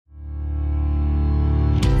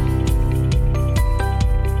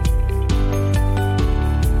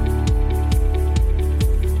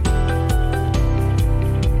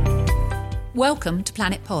Welcome to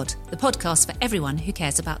Planet Pod, the podcast for everyone who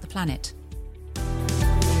cares about the planet.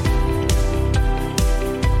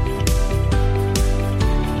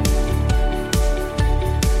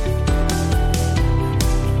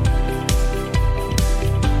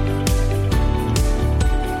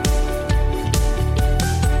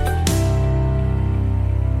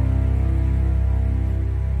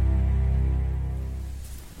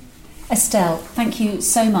 Estelle, thank you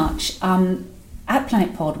so much. At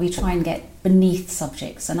Planet Pod, we try and get beneath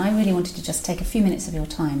subjects, and I really wanted to just take a few minutes of your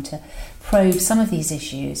time to probe some of these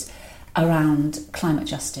issues around climate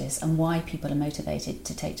justice and why people are motivated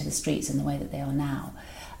to take to the streets in the way that they are now.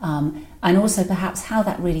 And also perhaps how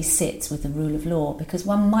that really sits with the rule of law, because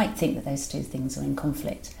one might think that those two things are in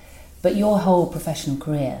conflict. But your whole professional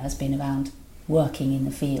career has been around working in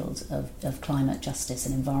the field of climate justice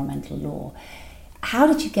and environmental law. How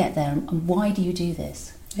did you get there, and why do you do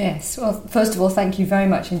this? Yes, well, first of all, thank you very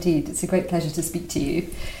much indeed. It's a great pleasure to speak to you.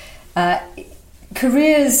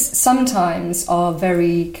 Careers sometimes are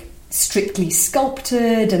very strictly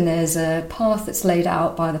sculpted, and there's a path that's laid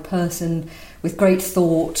out by the person with great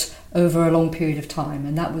thought over a long period of time.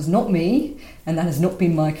 And that was not me, and that has not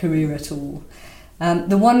been my career at all.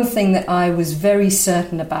 The one thing that I was very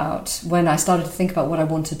certain about when I started to think about what I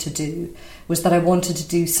wanted to do was that I wanted to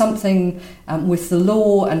do something with the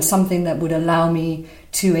law, and something that would allow me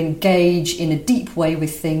to engage in a deep way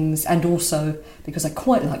with things, and also, because I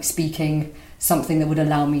quite like speaking, something that would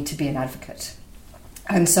allow me to be an advocate.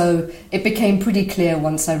 And so it became pretty clear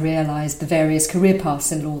once I realised the various career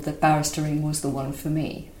paths in law that barristering was the one for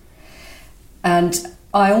me. And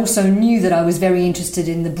I also knew that I was very interested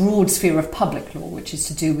in the broad sphere of public law, which is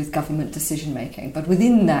to do with government decision making. But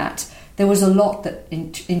within that, there was a lot that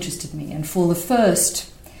interested me. And for the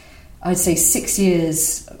first, I'd say 6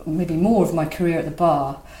 years, maybe more of my career at the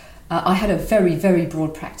bar, I had a very, very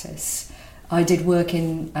broad practice. I did work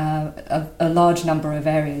in a large number of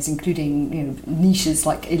areas, including niches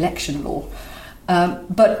like election law.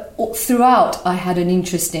 But throughout, I had an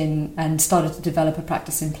interest in and started to develop a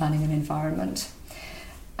practice in planning and environment.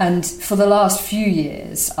 And for the last few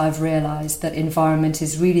years, I've realised that environment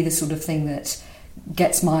is really the sort of thing that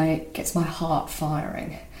gets my heart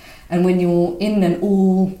firing. And when you're in an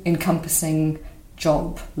all-encompassing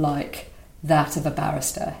job like that of a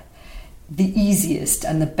barrister, the easiest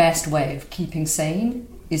and the best way of keeping sane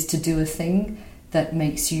is to do a thing that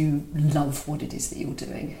makes you love what it is that you're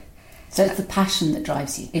doing. So it's the passion that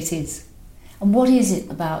drives you. It is. And what is it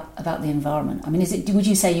about the environment? I mean, would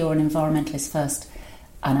you say you're an environmentalist first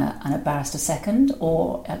and a barrister second,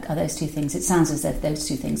 or are those two things? It sounds as if those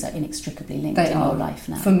two things are inextricably linked in your life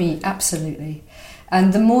now. For me, absolutely.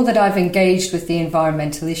 And the more that I've engaged with the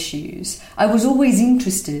environmental issues, I was always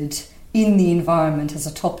interested in the environment as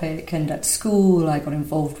a topic, and at school I got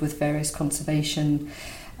involved with various conservation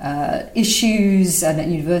issues, and at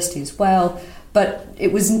university as well. But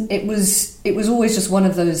it was always just one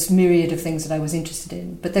of those myriad of things that I was interested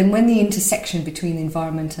in. But then when the intersection between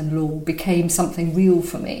environment and law became something real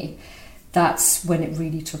for me, that's when it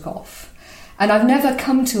really took off. And I've never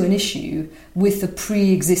come to an issue with a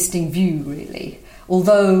pre-existing view, really.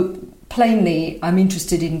 Although, plainly, I'm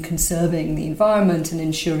interested in conserving the environment and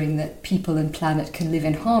ensuring that people and planet can live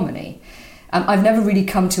in harmony. I've never really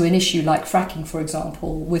come to an issue like fracking, for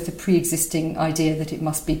example, with a pre-existing idea that it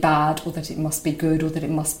must be bad, or that it must be good, or that it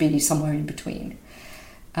must be somewhere in between.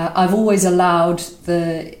 I've always allowed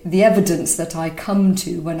the evidence that I come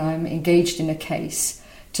to when I'm engaged in a case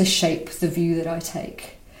to shape the view that I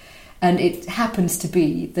take. And it happens to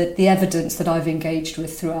be that the evidence that I've engaged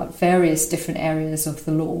with throughout various different areas of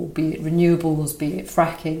the law, be it renewables, be it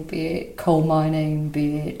fracking, be it coal mining,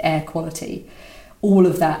 be it air quality, all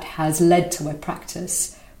of that has led to a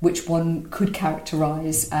practice which one could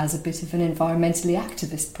characterise as a bit of an environmentally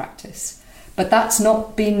activist practice. But that's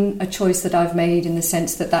not been a choice that I've made in the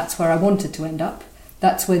sense that that's where I wanted to end up.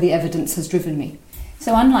 That's where the evidence has driven me.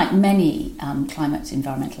 So unlike many climate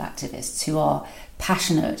environmental activists who are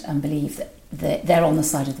passionate and believe that they're on the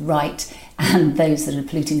side of the right and those that are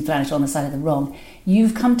polluting the planet are on the side of the wrong,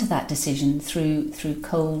 you've come to that decision through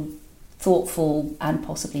cold, thoughtful, and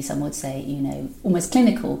possibly some would say, almost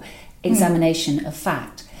clinical examination of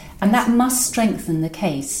fact. And that must strengthen the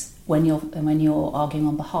case when you're arguing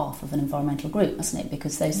on behalf of an environmental group, mustn't it?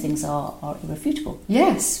 Because those things are irrefutable.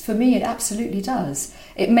 Yes, for me it absolutely does.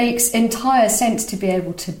 It makes entire sense to be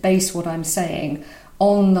able to base what I'm saying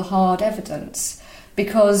on the hard evidence,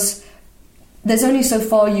 because there's only so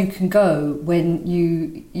far you can go when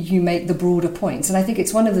you make the broader points. And I think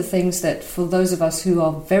it's one of the things that for those of us who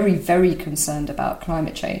are very, very concerned about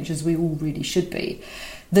climate change, as we all really should be,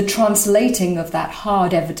 the translating of that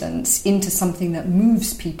hard evidence into something that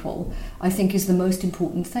moves people, I think, is the most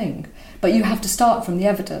important thing. But you have to start from the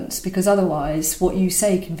evidence, because otherwise what you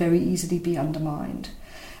say can very easily be undermined.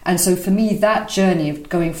 And so for me, that journey of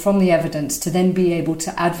going from the evidence to then be able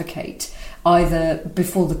to advocate either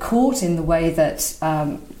before the court in the way that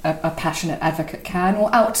a passionate advocate can, or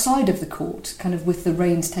outside of the court, kind of with the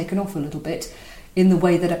reins taken off a little bit, in the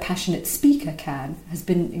way that a passionate speaker can, has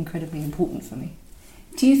been incredibly important for me.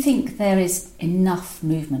 Do you think there is enough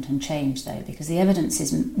movement and change, though? Because the evidence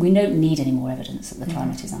is, we don't need any more evidence that the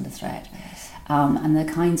climate is under threat. And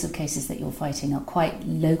the kinds of cases that you're fighting are quite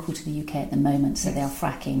local to the UK at the moment. So they are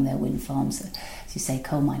fracking, they're wind farms, as you say,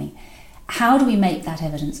 coal mining. How do we make that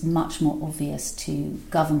evidence much more obvious to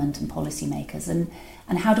government and policymakers?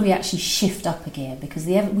 And how do we actually shift up a gear? Because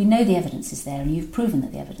we know the evidence is there, and you've proven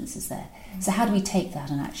that the evidence is there. So how do we take that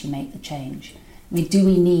and actually make the change? I mean, do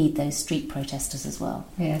we need those street protesters as well?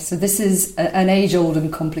 Yeah, so this is an age-old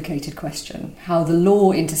and complicated question, how the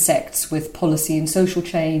law intersects with policy and social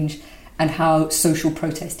change, and how social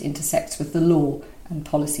protest intersects with the law and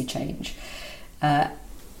policy change.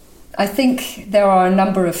 I think there are a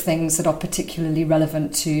number of things that are particularly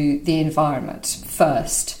relevant to the environment.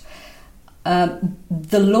 First,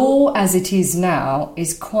 the law as it is now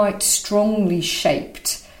is quite strongly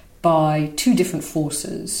shaped by two different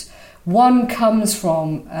forces. One comes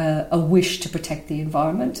from a wish to protect the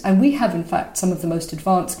environment, and we have in fact some of the most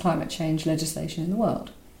advanced climate change legislation in the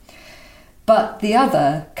world. But the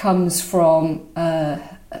other comes from a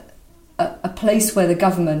place where the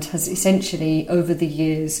government has essentially over the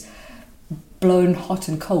years blown hot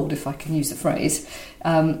and cold, if I can use the phrase,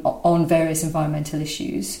 on various environmental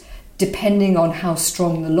issues, depending on how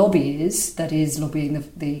strong the lobby is that is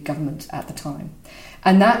lobbying the government at the time.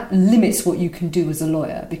 And that limits what you can do as a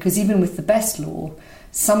lawyer, because even with the best law,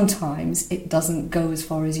 sometimes it doesn't go as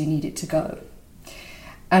far as you need it to go.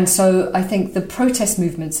 And so I think the protest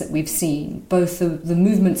movements that we've seen, both the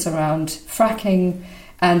movements around fracking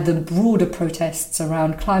and the broader protests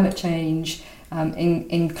around climate change,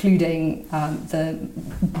 including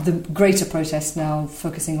the greater protests now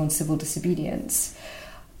focusing on civil disobedience,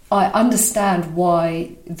 I understand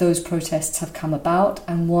why those protests have come about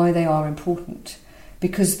and why they are important.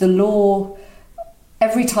 Because the law,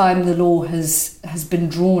 every time the law has been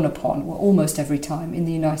drawn upon, well, almost every time in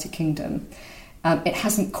the United Kingdom, it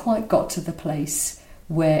hasn't quite got to the place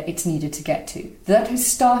where it's needed to get to. That is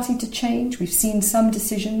starting to change. We've seen some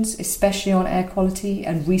decisions, especially on air quality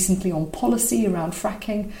and recently on policy around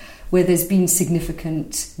fracking, where there's been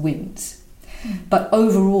significant wins. But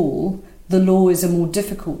overall, the law is a more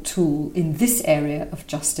difficult tool in this area of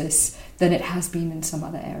justice than it has been in some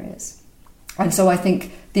other areas. And so I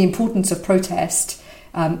think the importance of protest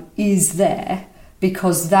is there,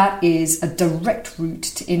 because that is a direct route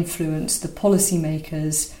to influence the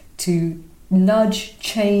policymakers to nudge,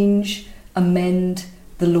 change, amend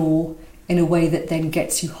the law in a way that then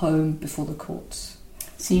gets you home before the courts.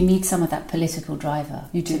 So you need some of that political driver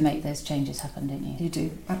You do. to make those changes happen, don't you? You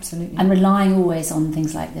do, absolutely. And relying always on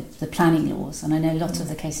things like the planning laws. And I know lots of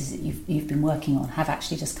the cases that you've been working on have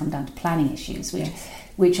actually just come down to planning issues,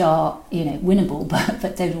 which are, winnable,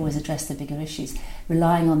 but don't always address the bigger issues.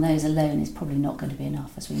 Relying on those alone is probably not going to be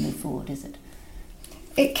enough as we move forward, is it?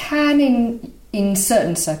 It can in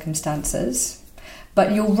certain circumstances,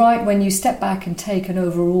 but you're right when you step back and take an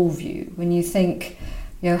overall view, when you think,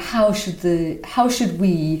 how should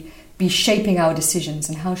we be shaping our decisions,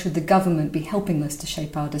 and how should the government be helping us to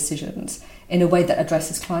shape our decisions in a way that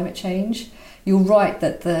addresses climate change? You're right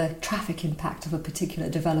that the traffic impact of a particular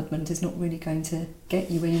development is not really going to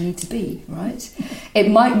get you where you need to be, right?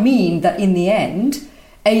 It might mean that in the end,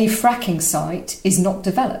 a fracking site is not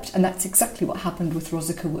developed, and that's exactly what happened with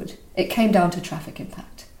Rosica Wood. It came down to traffic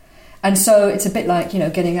impact. And so it's a bit like,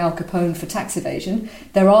 getting Al Capone for tax evasion.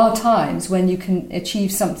 There are times when you can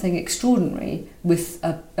achieve something extraordinary with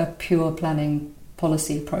a pure planning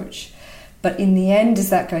policy approach. But in the end, is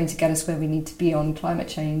that going to get us where we need to be on climate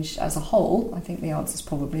change as a whole? I think the answer is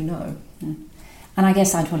probably no. Yeah. And I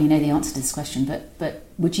guess I probably know the answer to this question, but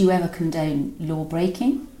would you ever condone law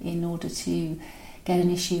breaking in order to get an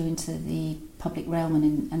issue into the public realm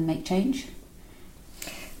and make change?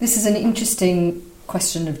 This is an interesting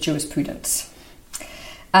question of jurisprudence.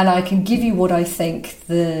 And I can give you what I think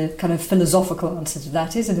the kind of philosophical answer to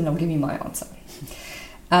that is, and then I'll give you my answer.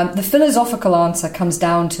 The philosophical answer comes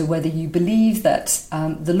down to whether you believe that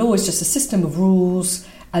the law is just a system of rules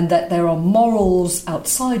and that there are morals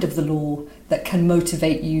outside of the law that can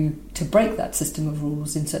motivate you to break that system of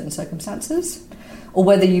rules in certain circumstances, or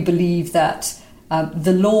whether you believe that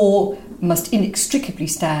the law must inextricably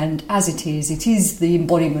stand as it is the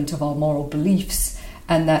embodiment of our moral beliefs,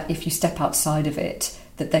 and that if you step outside of it,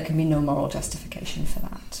 that there can be no moral justification for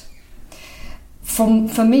that.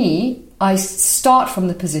 For me, I start from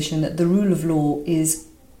the position that the rule of law is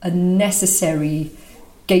a necessary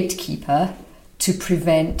gatekeeper to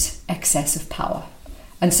prevent excess of power.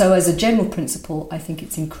 And so as a general principle, I think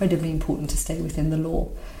it's incredibly important to stay within the law,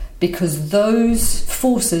 because those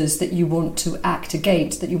forces that you want to act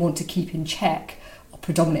against, that you want to keep in check, are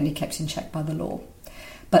predominantly kept in check by the law.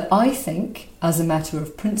 But I think, as a matter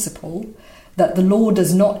of principle, that the law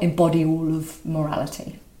does not embody all of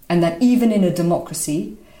morality, and that even in a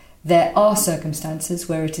democracy, there are circumstances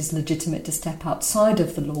where it is legitimate to step outside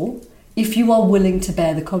of the law if you are willing to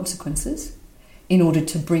bear the consequences in order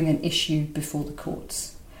to bring an issue before the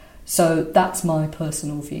courts. So that's my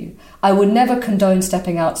personal view. I would never condone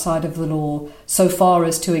stepping outside of the law so far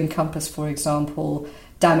as to encompass, for example,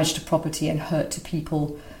 damage to property and hurt to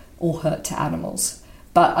people or hurt to animals.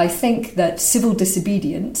 But I think that civil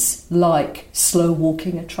disobedience, like slow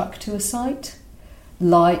walking a truck to a site,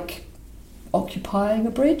 like occupying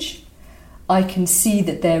a bridge, I can see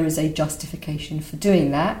that there is a justification for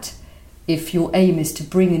doing that if your aim is to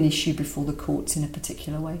bring an issue before the courts in a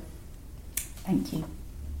particular way. Thank you.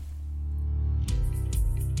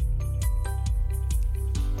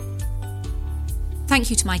 Thank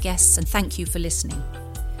you to my guests, and thank you for listening.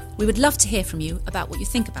 We would love to hear from you about what you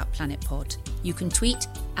think about Planet Pod. You can tweet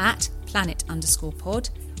at planet_pod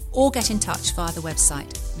or get in touch via the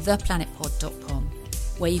website theplanetpod.com,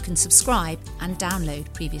 where you can subscribe and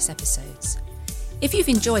download previous episodes. If you've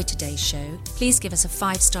enjoyed today's show, please give us a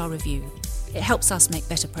 5-star review. It helps us make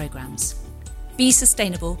better programmes. Be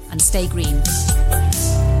sustainable and stay green.